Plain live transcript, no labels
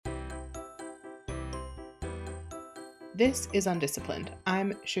This is Undisciplined.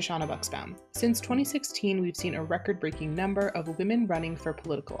 I'm Shoshana Buxbaum. Since 2016, we've seen a record-breaking number of women running for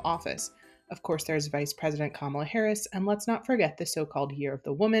political office. Of course, there's Vice President Kamala Harris, and let's not forget the so-called Year of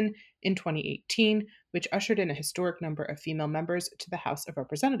the Woman in 2018, which ushered in a historic number of female members to the House of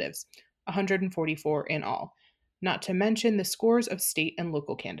Representatives, 144 in all. Not to mention the scores of state and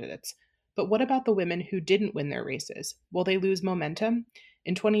local candidates. But what about the women who didn't win their races? Will they lose momentum?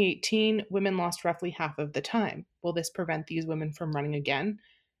 In 2018, women lost roughly half of the time. Will this prevent these women from running again?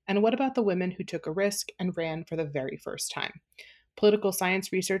 And what about the women who took a risk and ran for the very first time? Political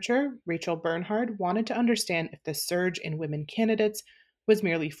science researcher Rachel Bernhard wanted to understand if the surge in women candidates was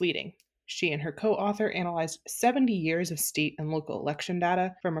merely fleeting. She and her co author analyzed 70 years of state and local election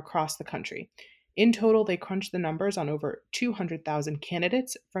data from across the country. In total, they crunched the numbers on over 200,000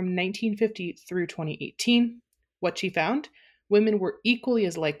 candidates from 1950 through 2018. What she found? Women were equally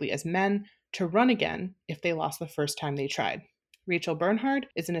as likely as men to run again if they lost the first time they tried. Rachel Bernhard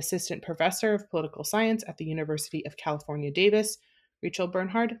is an assistant professor of political science at the University of California, Davis. Rachel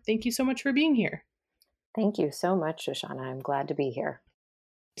Bernhard, thank you so much for being here. Thank you so much, Shoshana. I'm glad to be here.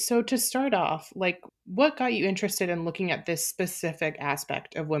 So to start off, what got you interested in looking at this specific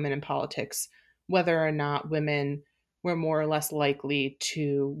aspect of women in politics, whether or not women were more or less likely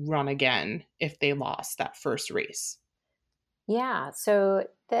to run again if they lost that first race? Yeah, so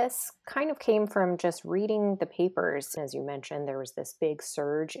this kind of came from just reading the papers. As you mentioned, there was this big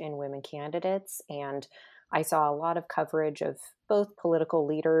surge in women candidates, and I saw a lot of coverage of both political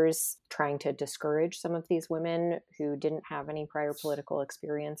leaders trying to discourage some of these women who didn't have any prior political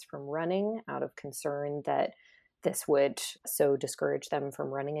experience from running out of concern that this would so discourage them from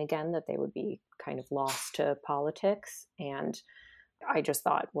running again that they would be kind of lost to politics. And I just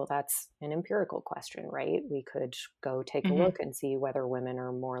thought, well, that's an empirical question, right? We could go take a look and see whether women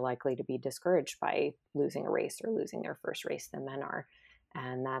are more likely to be discouraged by losing a race or losing their first race than men are.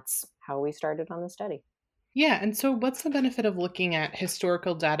 And that's how we started on the study. Yeah, and so what's the benefit of looking at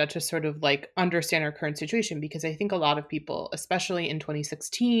historical data to sort of understand our current situation? Because I think a lot of people, especially in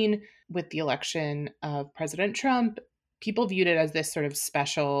 2016 with the election of President Trump, people viewed it as this sort of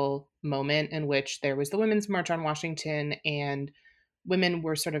special moment in which there was the Women's March on Washington and women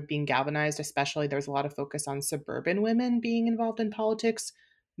were sort of being galvanized, especially there was a lot of focus on suburban women being involved in politics,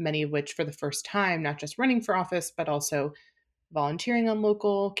 many of which for the first time, not just running for office, but also volunteering on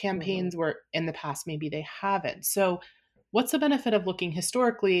local campaigns where in the past maybe they haven't. So, what's the benefit of looking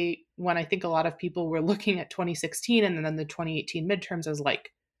historically when I think a lot of people were looking at 2016 and then the 2018 midterms as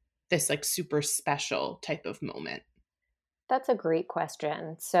this super special type of moment? That's a great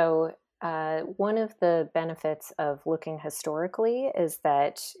question. So, one of the benefits of looking historically is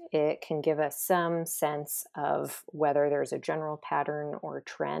that it can give us some sense of whether there's a general pattern or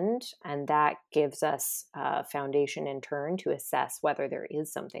trend, and that gives us a foundation in turn to assess whether there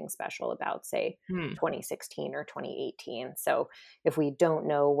is something special about, say, Hmm. 2016 or 2018. So, if we don't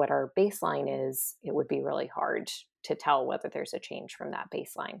know what our baseline is, it would be really hard to tell whether there's a change from that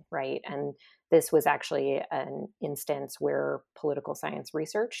baseline, right? And this was actually an instance where political science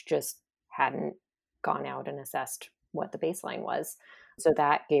research just hadn't gone out and assessed what the baseline was. So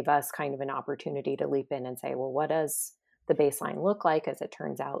that gave us kind of an opportunity to leap in and say, well, what does the baseline look like? As it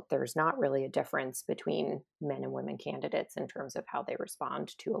turns out, there's not really a difference between men and women candidates in terms of how they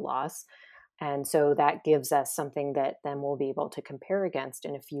respond to a loss. And so that gives us something that then we'll be able to compare against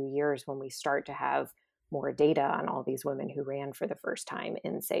in a few years when we start to have more data on all these women who ran for the first time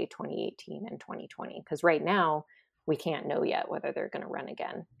in, say, 2018 and 2020. Because right now, we can't know yet whether they're going to run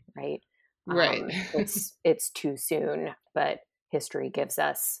again, right? Right. It's too soon, but history gives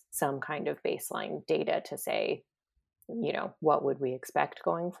us some kind of baseline data to say, what would we expect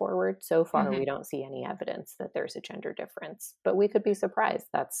going forward? So far, we don't see any evidence that there's a gender difference, but we could be surprised.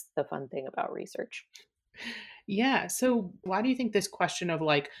 That's the fun thing about research. Yeah. So, why do you think this question of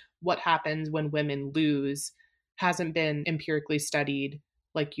what happens when women lose hasn't been empirically studied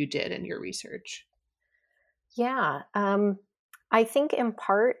like you did in your research? Yeah, I think in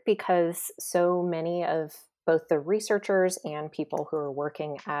part because so many of both the researchers and people who are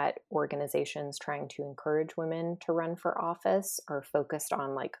working at organizations trying to encourage women to run for office are focused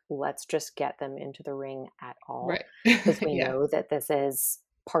on let's just get them into the ring at all. Right. Because we Yeah. know that this is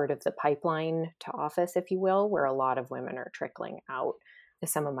part of the pipeline to office, if you will, where a lot of women are trickling out.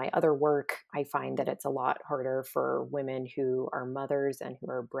 Some of my other work, I find that it's a lot harder for women who are mothers and who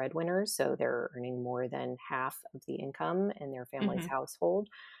are breadwinners. So they're earning more than half of the income in their family's Hmm. household,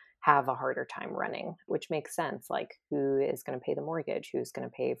 have a harder time running, which makes sense. Like, who is going to pay the mortgage? Who's going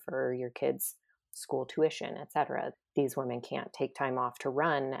to pay for your kids' school tuition, et cetera? These women can't take time off to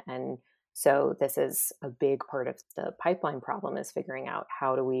run. And So this is a big part of the pipeline problem, is figuring out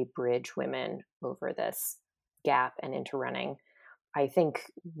how do we bridge women over this gap and into running. I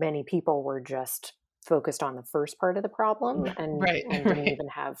think many people were just focused on the first part of the problem Right, and didn't right. even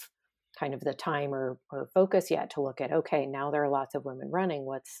have kind of the time or focus yet to look at, okay, now there are lots of women running.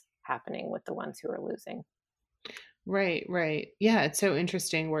 What's happening with the ones who are losing? Right, right. Yeah, it's so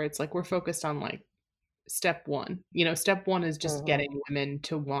interesting where it's like we're focused on like step 1. Step 1 is just Mhm. getting women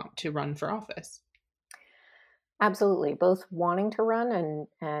to want to run for office. Absolutely, both wanting to run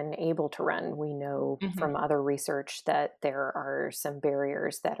and able to run. We know Mhm, from other research that there are some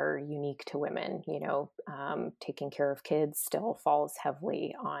barriers that are unique to women. Taking care of kids still falls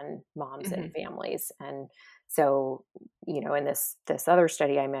heavily on moms and mhm, families, and so in this other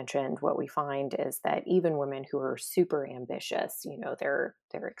study I mentioned, what we find is that even women who are super ambitious, they're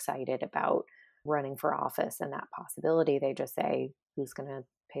excited about running for office and that possibility. They just say, "Who's going to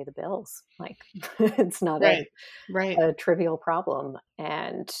pay the bills?" Like it's not right, right. a trivial problem.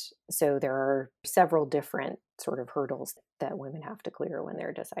 And so there are several different sort of hurdles that women have to clear when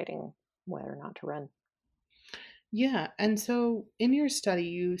they're deciding whether or not to run. Yeah, and so in your study,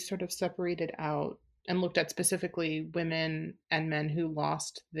 you sort of separated out and looked at specifically women and men who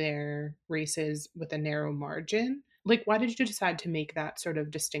lost their races with a narrow margin. Like, why did you decide to make that sort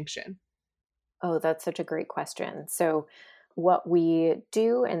of distinction? Oh, that's such a great question. So, what we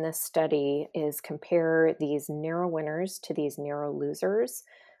do in this study is compare these narrow winners to these narrow losers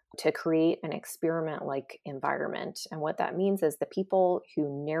to create an experiment like environment. And what that means is the people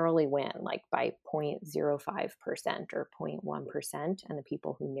who narrowly win, like by 0.05% or 0.1%, and the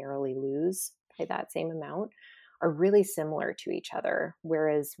people who narrowly lose by that same amount are really similar to each other.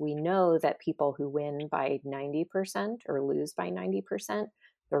 Whereas we know that people who win by 90% or lose by 90%,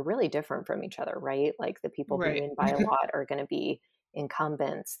 they're really different from each other, right? Like the people who Right. win by a lot are going to be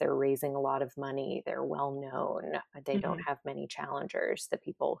incumbents, they're raising a lot of money, they're well known, they don't Mhm, have many challengers. The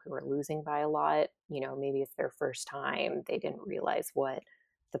people who are losing by a lot, maybe it's their first time, they didn't realize what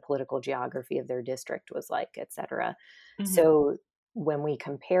the political geography of their district was like, etc. mhm. So when we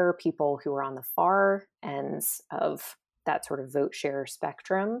compare people who are on the far ends of that sort of vote share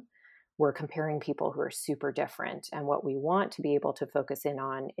spectrum, we're comparing people who are super different. And what we want to be able to focus in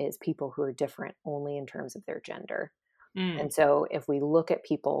on is people who are different only in terms of their gender. Mm, And so if we look at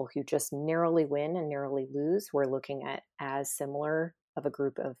people who just narrowly win and narrowly lose, we're looking at as similar of a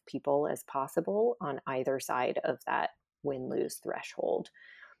group of people as possible on either side of that win lose threshold.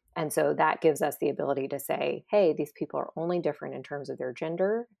 And so that gives us the ability to say, hey, these people are only different in terms of their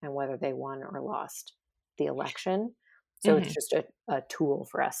gender and whether they won or lost the election. So it's mhm. just a tool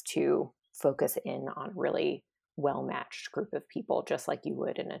for us to focus in on really well matched group of people, just like you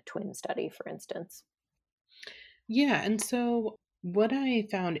would in a twin study, for instance. Yeah, and so what I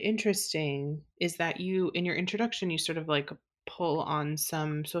found interesting is that you in your introduction, you sort of, like, pull on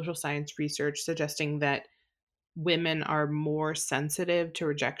some social science research suggesting that women are more sensitive to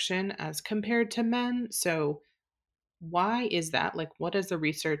rejection as compared to men, so why is that? Like, what does the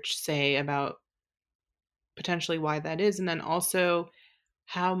research say about potentially why that is? And then also,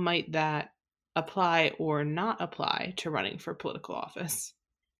 how might that apply or not apply to running for political office?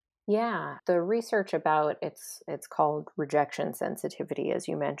 Yeah, the research about it's called rejection sensitivity, as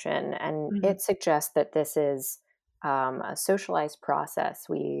you mentioned, and Mhm, it suggests that this is a socialized process.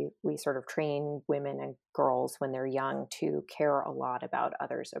 We sort of train women and girls when they're young to care a lot about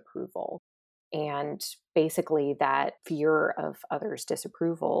others' approval, and basically that fear of others'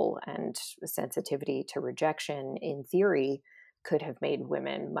 disapproval and sensitivity to rejection, in theory, could have made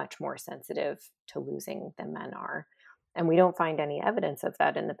women much more sensitive to losing than men are. And we don't find any evidence of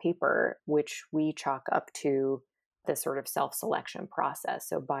that in the paper, which we chalk up to this sort of self selection process.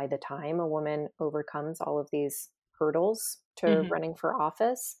 So by the time a woman overcomes all of these hurdles to mhm, running for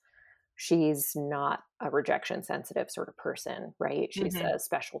office, she's not a rejection sensitive sort of person, right? She's mhm. a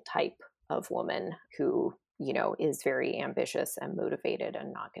special type of woman who, is very ambitious and motivated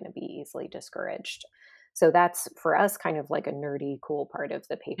and not going to be easily discouraged. So that's for us kind of like a nerdy, cool part of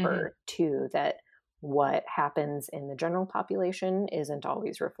the Mhm. paper, too, that what happens in the general population isn't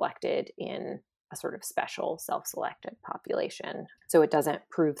always reflected in a sort of special self selected population. So it doesn't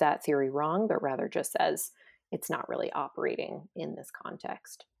prove that theory wrong, but rather just says it's not really operating in this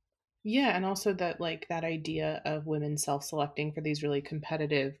context. Yeah, and also that like that idea of women self-selecting for these really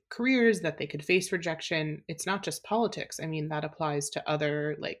competitive careers that they could face rejection, it's not just politics. I mean, that applies to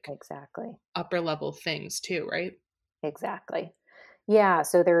other like Exactly. upper level things too, right? Exactly. Yeah,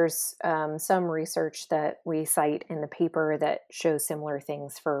 so there's some research that we cite in the paper that shows similar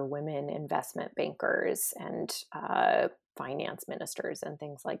things for women investment bankers and finance ministers and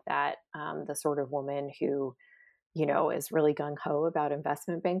things like that. The sort of woman who, is really gung ho about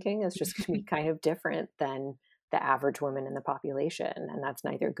investment banking is just going to be kind of different than the average woman in the population. And that's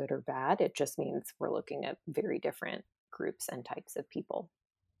neither good or bad. It just means we're looking at very different groups and types of people.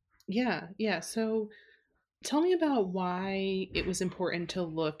 Yeah, yeah. So tell me about why it was important to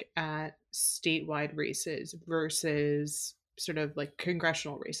look at statewide races versus sort of like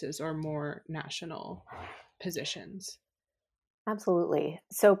congressional races or more national positions. Absolutely.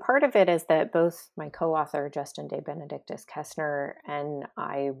 So part of it is that both my co-author, Justin De Benedictis Kestner, and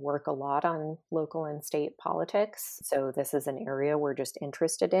I work a lot on local and state politics. So this is an area we're just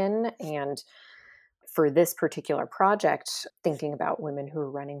interested in. And for this particular project, thinking about women who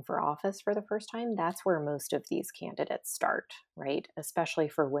are running for office for the first time, that's where most of these candidates start, right? Especially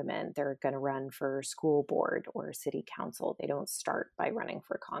for women. They're going to run for school board or city council. They don't start by running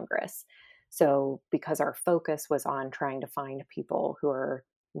for Congress. So, because our focus was on trying to find people who are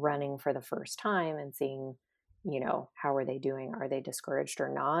running for the first time and seeing, how are they doing? Are they discouraged or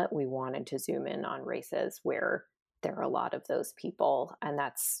not? We wanted to zoom in on races where there are a lot of those people. And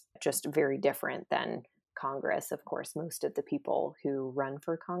that's just very different than Congress. Of course, most of the people who run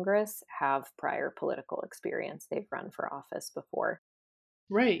for Congress have prior political experience. They've run for office before.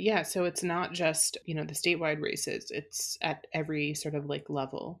 Right. Yeah. So it's not just, the statewide races, it's at every sort of like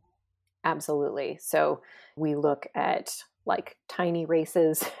level. Absolutely. So we look at like tiny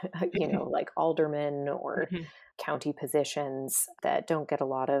races, like aldermen or Mhm. county positions that don't get a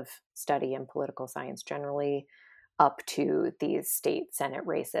lot of study in political science generally, up to these state Senate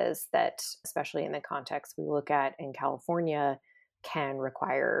races that, especially in the context we look at in California, can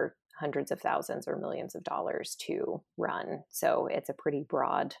require hundreds of thousands or millions of dollars to run. So it's a pretty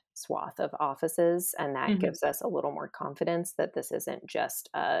broad swath of offices. And that Mhm. gives us a little more confidence that this isn't just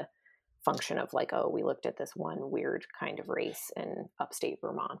a function of like, oh, we looked at this one weird kind of race in upstate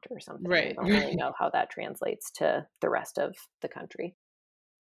Vermont or something. We Right. don't really know how that translates to the rest of the country.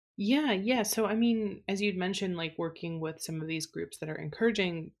 Yeah, yeah. So, I mean, as you'd mentioned, like working with some of these groups that are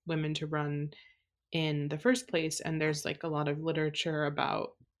encouraging women to run in the first place, and there's like a lot of literature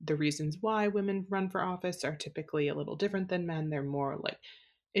about the reasons why women run for office are typically a little different than men. They're more like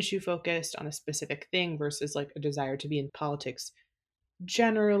issue focused on a specific thing versus like a desire to be in politics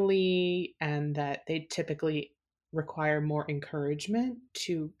generally, and that they typically require more encouragement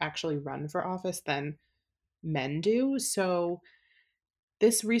to actually run for office than men do. So,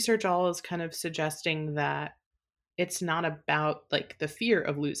 this research all is kind of suggesting that it's not about like the fear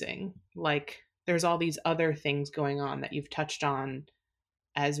of losing. Like there's all these other things going on that you've touched on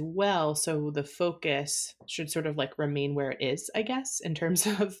as well. So the focus should sort of like remain where it is, I guess, in terms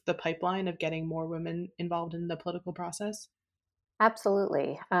of the pipeline of getting more women involved in the political process.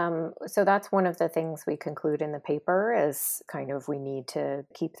 Absolutely. So that's one of the things we conclude in the paper is kind of we need to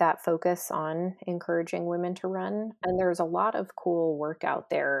keep that focus on encouraging women to run. And there's a lot of cool work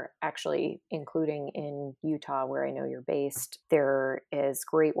out there, actually, including in Utah, where I know you're based. There is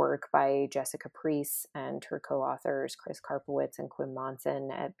great work by Jessica Priest and her co authors, Chris Karpowitz and Quim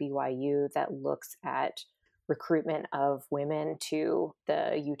Monson at BYU, that looks at recruitment of women to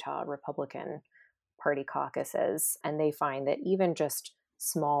the Utah Republican Party caucuses. And they find that even just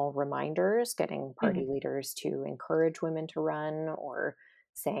small reminders, getting party Mhm. leaders to encourage women to run or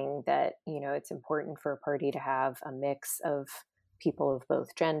saying that, it's important for a party to have a mix of people of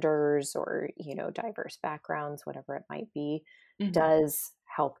both genders or, diverse backgrounds, whatever it might be, Mhm. does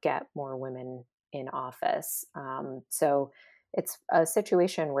help get more women in office. So it's a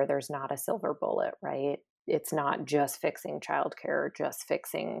situation where there's not a silver bullet, right? It's not just fixing childcare or just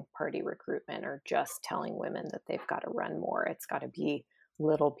fixing party recruitment or just telling women that they've got to run more. It's got to be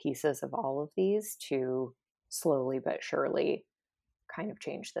little pieces of all of these to slowly but surely kind of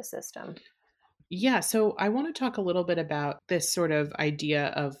change the system. Yeah, so I want to talk a little bit about this sort of idea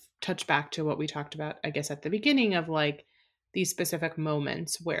of touch back to what we talked about, I guess, at the beginning of like these specific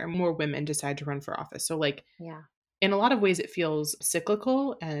moments where more women decide to run for office. So, like, Yeah. in a lot of ways, it feels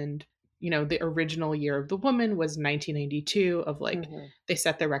cyclical. And, the original year of the woman was 1992, of like, Hmm. they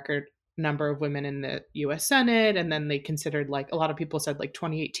set the record number of women in the US Senate. And then they considered, like, a lot of people said, like,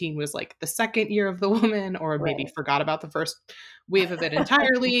 2018 was like the second year of the woman, or maybe Right. forgot about the first wave of it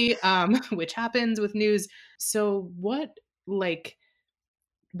entirely, which happens with news. So, like,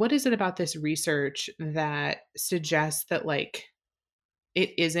 what is it about this research that suggests that, like,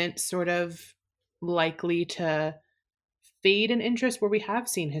 it isn't sort of likely to fade in interest where we have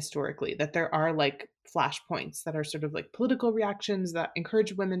seen historically that there are like flashpoints that are sort of like political reactions that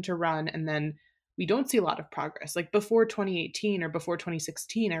encourage women to run, and then we don't see a lot of progress like before 2018 or before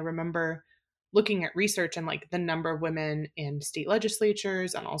 2016. I remember looking at research and like the number of women in state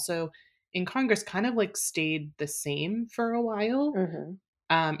legislatures and also in Congress kind of like stayed the same for a while. Hmm.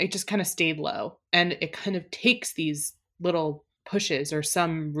 It just kind of stayed low, and it kind of takes these little pushes or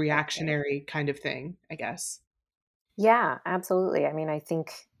some That's right. reactionary kind of thing, I guess. Yeah, absolutely. I mean, I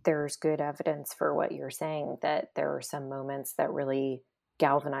think there's good evidence for what you're saying, that there are some moments that really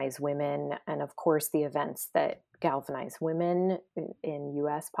galvanize women. And of course, the events that galvanize women in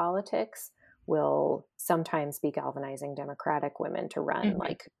US politics will sometimes be galvanizing Democratic women to run, Mhm,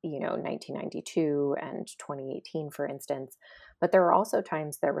 like, 1992 and 2018, for instance. But there are also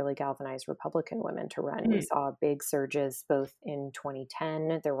times that really galvanize Republican women to run. We mhm, saw big surges both in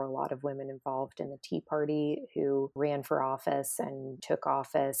 2010. There were a lot of women involved in the Tea Party who ran for office and took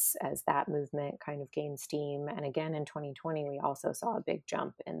office as that movement kind of gained steam. And again in 2020, we also saw a big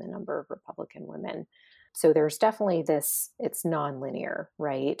jump in the number of Republican women. So there's definitely this, it's nonlinear,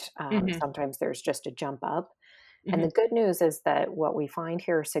 right? mhm, Sometimes there's just a jump up. And the mhm, good news is that what we find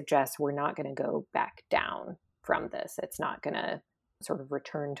here suggests we're not going to go back down from this. It's not going to sort of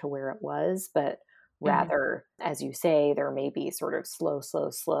return to where it was, but mhm, rather, as you say, there may be sort of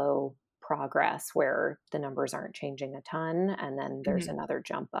slow progress where the numbers aren't changing a ton. And then there's mhm. another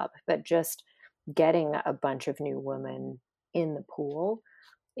jump up. But just getting a bunch of new women in the pool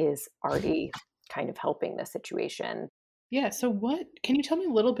is already kind of helping the situation. Yeah, so what can you tell me a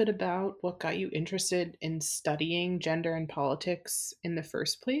little bit about what got you interested in studying gender and politics in the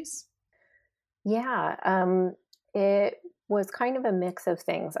first place? Yeah, it was kind of a mix of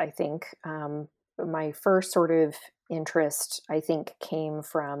things, I think. My first sort of interest, I think, came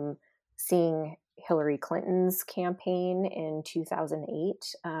from seeing Hillary Clinton's campaign in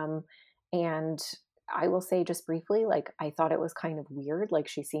 2008. And I will say just briefly, like, I thought it was kind of weird. Like,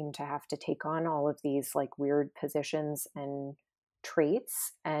 she seemed to have to take on all of these, like, weird positions and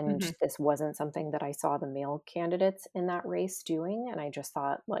traits. And Mhm. this wasn't something that I saw the male candidates in that race doing. And I just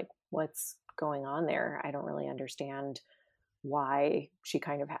thought, like, what's going on there? I don't really understand why she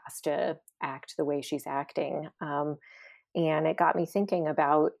kind of has to act the way she's acting. And it got me thinking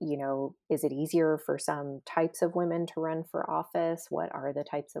about, is it easier for some types of women to run for office? What are the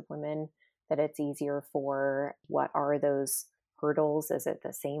types of women that it's easier for? What are those hurdles? Is it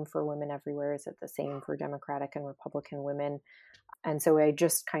the same for women everywhere? Is it the same for Democratic and Republican women? And so I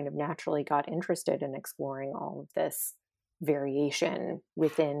just kind of naturally got interested in exploring all of this variation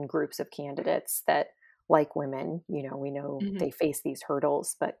within groups of candidates that, like women, we know Mhm. they face these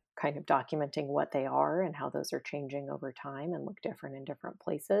hurdles, but kind of documenting what they are and how those are changing over time and look different in different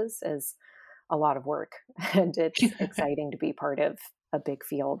places is a lot of work. And it's exciting to be part of a big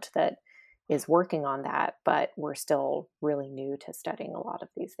field that is working on that, but we're still really new to studying a lot of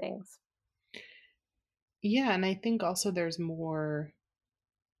these things. Yeah, and I think also there's more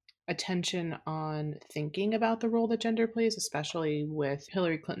attention on thinking about the role that gender plays, especially with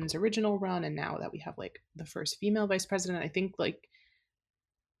Hillary Clinton's original run and now that we have like the first female vice president. I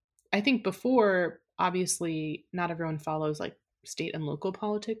think before obviously not everyone follows like state and local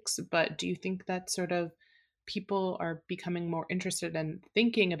politics, but do you think that sort of people are becoming more interested in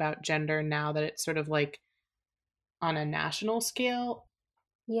thinking about gender now that it's sort of like on a national scale?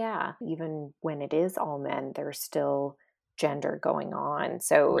 Yeah, even when it is all men, there's still gender going on.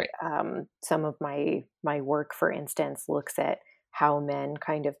 So Right. some of my work, for instance, looks at how men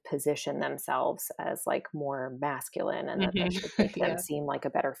kind of position themselves as like more masculine, and that this Mhm. should make them Yeah. seem like a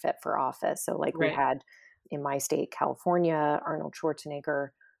better fit for office. So like we Right. had in my state, California, Arnold Schwarzenegger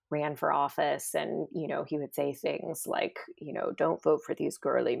ran for office, and he would say things like, don't vote for these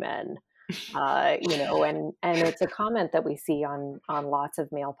girly men, and it's a comment that we see on lots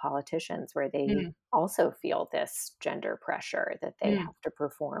of male politicians, where they Mhm. also feel this gender pressure that they Mm. have to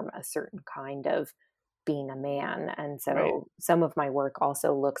perform a certain kind of being a man. And Right. so some of my work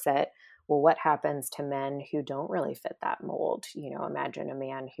also looks at, well, what happens to men who don't really fit that mold? Imagine a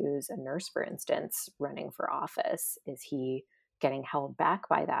man who's a nurse, for instance, running for office. Is he getting held back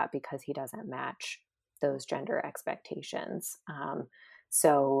by that because he doesn't match those gender expectations?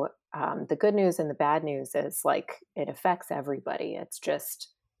 So the good news and the bad news is, like, it affects everybody. It's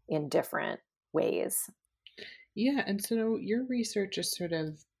just in different ways. Yeah, and so your research is sort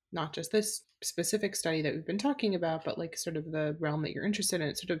of not just this specific study that we've been talking about, but like sort of the realm that you're interested in.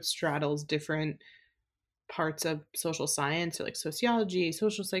 It sort of straddles different parts of social science, so like sociology,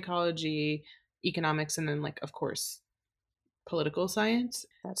 social psychology, economics, and then like of course political science.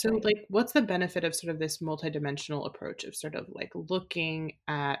 That's So right. like what's the benefit of sort of this multidimensional approach of sort of like looking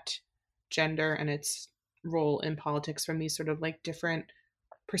at gender and its role in politics from these sort of like different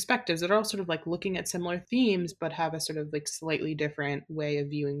perspectives that are all sort of like looking at similar themes but have a sort of like slightly different way of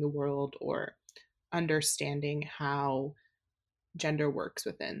viewing the world or understanding how gender works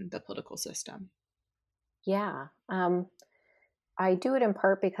within the political system? Yeah. I do it in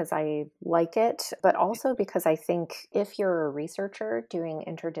part because I like it, but also because I think if you're a researcher doing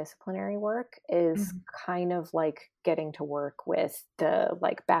interdisciplinary work is Mhm. kind of like getting to work with the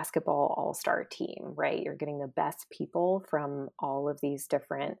like basketball all-star team, right? You're getting the best people from all of these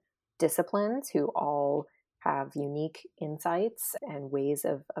different disciplines who all have unique insights and ways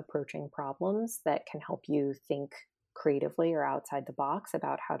of approaching problems that can help you think creatively or outside the box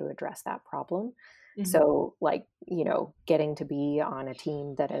about how to address that problem. Mhm. So, like, getting to be on a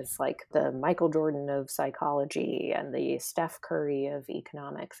team that is like the Michael Jordan of psychology and the Steph Curry of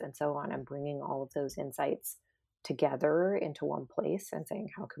economics and so on, and bringing all of those insights together into one place and saying,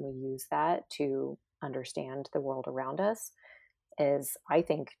 how can we use that to understand the world around us is, I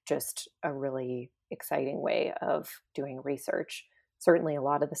think, just a really exciting way of doing research. Certainly, a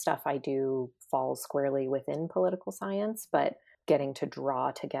lot of the stuff I do falls squarely within political science, but getting to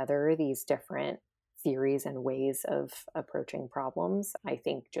draw together these different theories and ways of approaching problems, I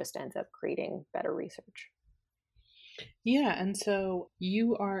think just ends up creating better research. Yeah, and so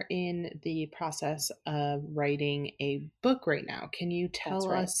you are in the process of writing a book right now. Can you That's tell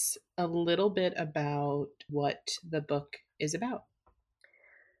right. us a little bit about what the book is about?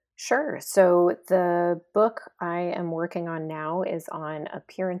 Sure. So the book I am working on now is on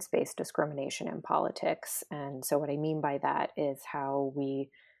appearance based discrimination in politics. And so, what I mean by that is how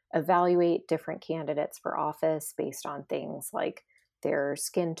we evaluate different candidates for office based on things like their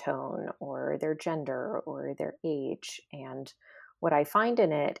skin tone or their gender or their age. And what I find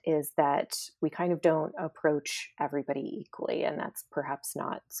in it is that we kind of don't approach everybody equally. And that's perhaps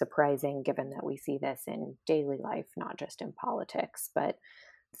not surprising given that we see this in daily life, not just in politics. But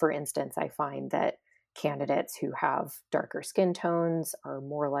for instance, I find that candidates who have darker skin tones are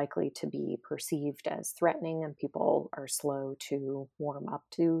more likely to be perceived as threatening, and people are slow to warm up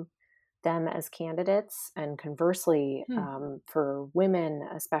to them as candidates. And conversely, Hmm. for women,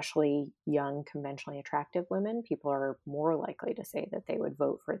 especially young, conventionally attractive women, people are more likely to say that they would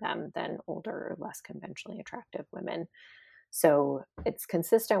vote for them than older, less conventionally attractive women. So it's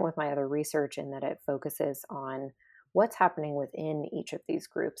consistent with my other research in that it focuses on what's happening within each of these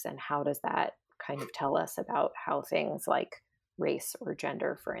groups and how does that kind of tell us about how things like race or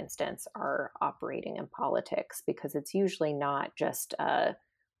gender, for instance, are operating in politics, because it's usually not just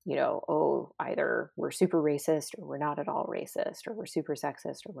oh, either we're super racist or we're not at all racist, or we're super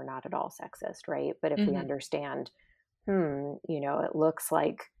sexist or we're not at all sexist, right? But if we Hmm. understand, it looks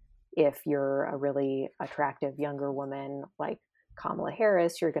like if you're a really attractive younger woman like Kamala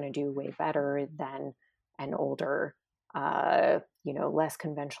Harris, you're going to do way better than an older, less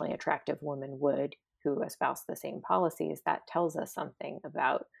conventionally attractive woman would who espouse the same policies. That tells us something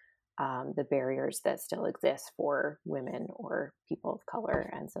about the barriers that still exist for women or people of color.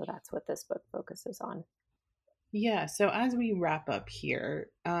 And so that's what this book focuses on. Yeah, so as we wrap up here,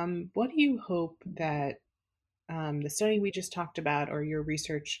 what do you hope that the study we just talked about, or your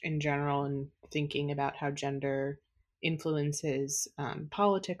research in general, and thinking about how gender influences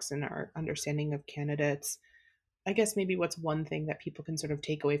politics and our understanding of candidates, I guess maybe what's one thing that people can sort of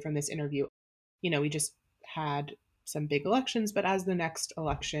take away from this interview? We just had some big elections, but as the next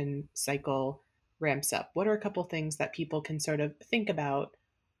election cycle ramps up, what are a couple things that people can sort of think about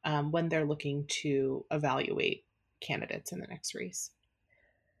when they're looking to evaluate candidates in the next race?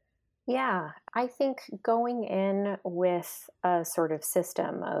 Yeah, I think going in with a sort of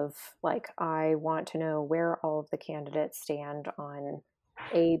system of like, I want to know where all of the candidates stand on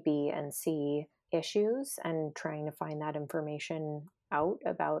A, B, and C issues, and trying to find that information out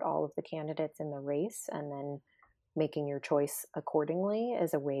about all of the candidates in the race, and then making your choice accordingly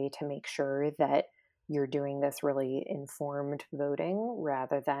is a way to make sure that you're doing this really informed voting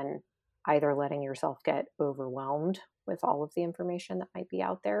rather than either letting yourself get overwhelmed with all of the information that might be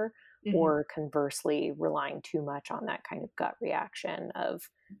out there, Hmm. or conversely relying too much on that kind of gut reaction of,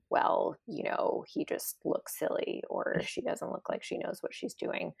 well, he just looks silly or she doesn't look like she knows what she's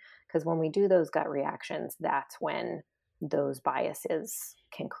doing. Because when we do those gut reactions, that's when those biases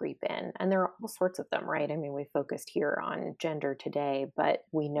can creep in. And there are all sorts of them, right? I mean, we focused here on gender today, but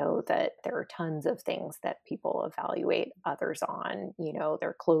we know that there are tons of things that people evaluate others on,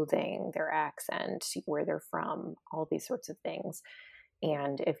 their clothing, their accent, where they're from, all these sorts of things.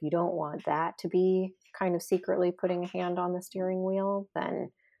 And if you don't want that to be kind of secretly putting a hand on the steering wheel,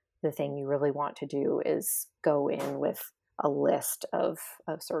 then the thing you really want to do is go in with a list of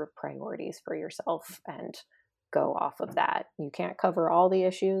sort of priorities for yourself and go off of that. You can't cover all the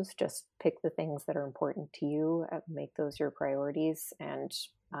issues, just pick the things that are important to you, make those your priorities, and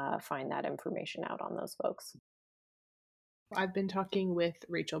find that information out on those folks. I've been talking with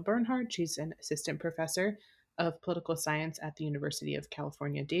Rachel Bernhardt. She's an assistant professor of political science at the University of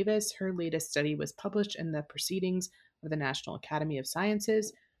California, Davis. Her latest study was published in the Proceedings of the National Academy of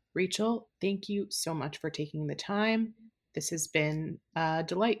Sciences. Rachel, thank you so much for taking the time. This has been a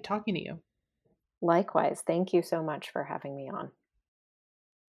delight talking to you. Likewise, thank you so much for having me on.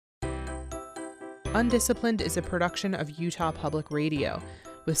 Undisciplined is a production of Utah Public Radio,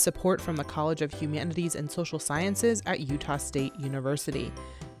 with support from the College of Humanities and Social Sciences at Utah State University.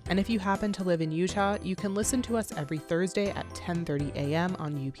 And if you happen to live in Utah, you can listen to us every Thursday at 10:30 a.m.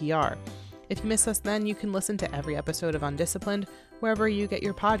 on UPR. If you miss us then, you can listen to every episode of Undisciplined wherever you get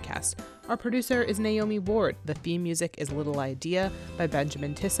your podcast. Our producer is Naomi Ward. The theme music is Little Idea by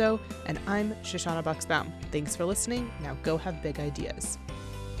Benjamin Tissot, and I'm Shoshana Bucksbaum. Thanks for listening. Now go have big ideas.